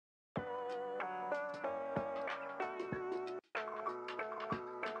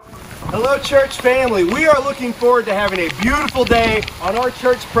Hello, church family. We are looking forward to having a beautiful day on our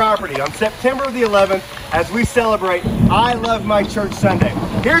church property on September the 11th as we celebrate I Love My Church Sunday.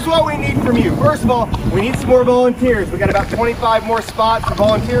 Here's what we need from you. First of all, we need some more volunteers. We got about 25 more spots for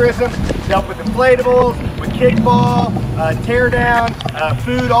volunteerism to help with inflatables, with kickball, tear down,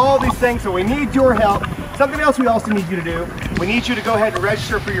 food, all these things. So we need your help. Something else we also need you to do, we need you to go ahead and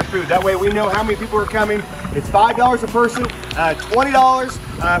register for your food. That way we know how many people are coming. It's $5 a person,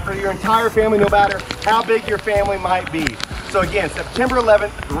 $20 for your entire family, no matter how big your family might be. So again, September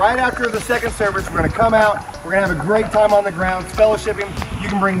 11th, right after the second service, we're gonna come out, we're gonna have a great time on the grounds, fellowshipping. You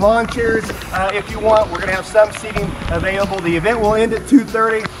can bring lawn chairs if you want. We're gonna have some seating available. The event will end at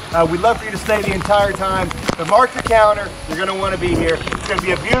 2:30. We'd love for you to stay the entire time, but mark your calendar, you're gonna wanna be here. It's gonna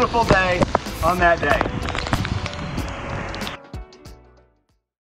be a beautiful day on that day.